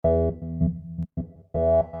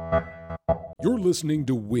You're listening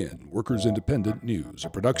to WIN, Workers Independent News,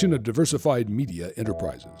 a production of Diversified Media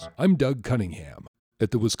Enterprises. I'm Doug Cunningham. At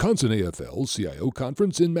the Wisconsin AFL-CIO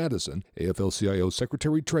conference in Madison, AFL-CIO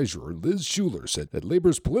Secretary-Treasurer Liz Shuler said that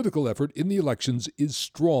labor's political effort in the elections is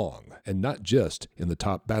strong, and not just in the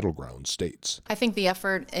top battleground states. I think the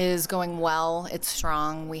effort is going well. It's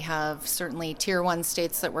strong. We have certainly Tier 1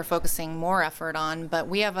 states that we're focusing more effort on, but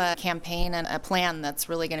we have a campaign and a plan that's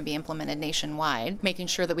really going to be implemented nationwide, making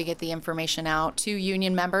sure that we get the information out to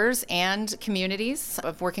union members and communities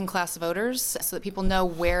of working class voters so that people know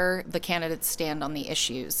where the candidates stand on the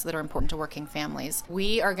issues that are important to working families.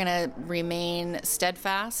 We are going to remain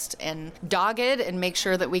steadfast and dogged and make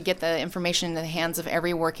sure that we get the information in the hands of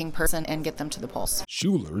every working person and get them to the polls.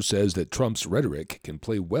 Shuler says that Trump's rhetoric can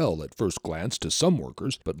play well at first glance to some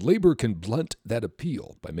workers, but labor can blunt that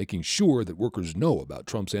appeal by making sure that workers know about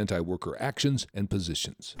Trump's anti-worker actions and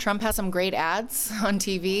positions. Trump has some great ads on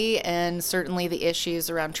TV, and certainly the issues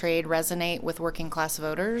around trade resonate with working class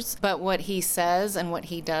voters, but what he says and what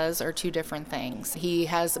he does are two different things. He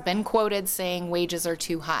has been quoted saying wages are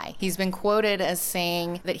too high. He's been quoted as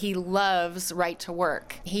saying that he loves right to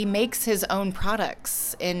work. He makes his own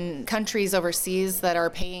products in countries overseas that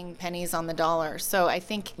are paying pennies on the dollar. So I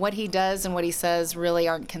think what he does and what he says really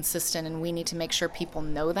aren't consistent, and we need to make sure people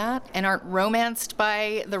know that and aren't romanced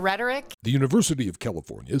by the rhetoric. The University of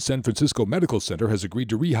California's San Francisco Medical Center has agreed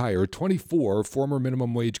to rehire 24 former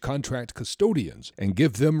minimum wage contract custodians and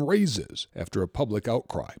give them raises after a public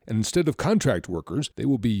outcry. And instead of contract workers, they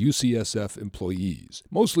will be UCSF employees.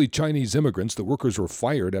 Mostly Chinese immigrants, the workers were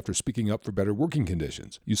fired after speaking up for better working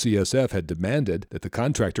conditions. UCSF had demanded that the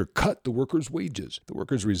contractor cut the workers' wages. The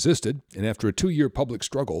workers resisted, and after a 2-year public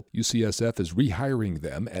struggle, UCSF is rehiring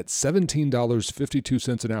them at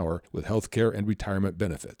 $17.52 an hour with health care and retirement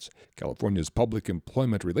benefits. California's Public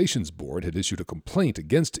Employment Relations Board had issued a complaint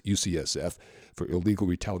against UCSF for illegal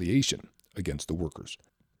retaliation against the workers.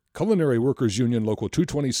 Culinary Workers Union Local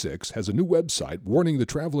 226 has a new website warning the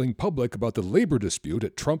traveling public about the labor dispute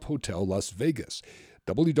at Trump Hotel Las Vegas.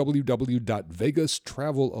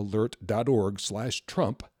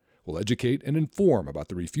 www.vegastravelalert.org/Trump will educate and inform about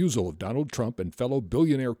the refusal of Donald Trump and fellow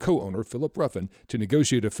billionaire co-owner Philip Ruffin to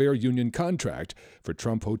negotiate a fair union contract for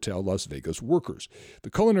Trump Hotel Las Vegas workers.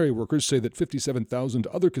 The culinary workers say that 57,000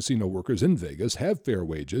 other casino workers in Vegas have fair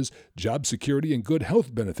wages, job security, and good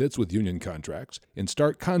health benefits with union contracts, in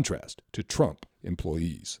stark contrast to Trump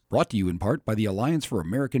employees. Brought to you in part by the Alliance for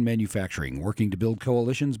American Manufacturing, working to build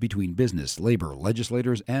coalitions between business, labor,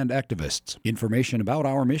 legislators, and activists. Information about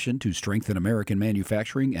our mission to strengthen American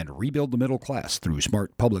manufacturing and rebuild the middle class through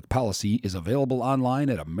smart public policy is available online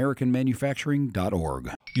at americanmanufacturing.org.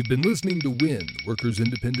 You've been listening to WIN, Workers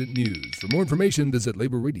Independent News. For more information, visit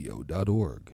laborradio.org.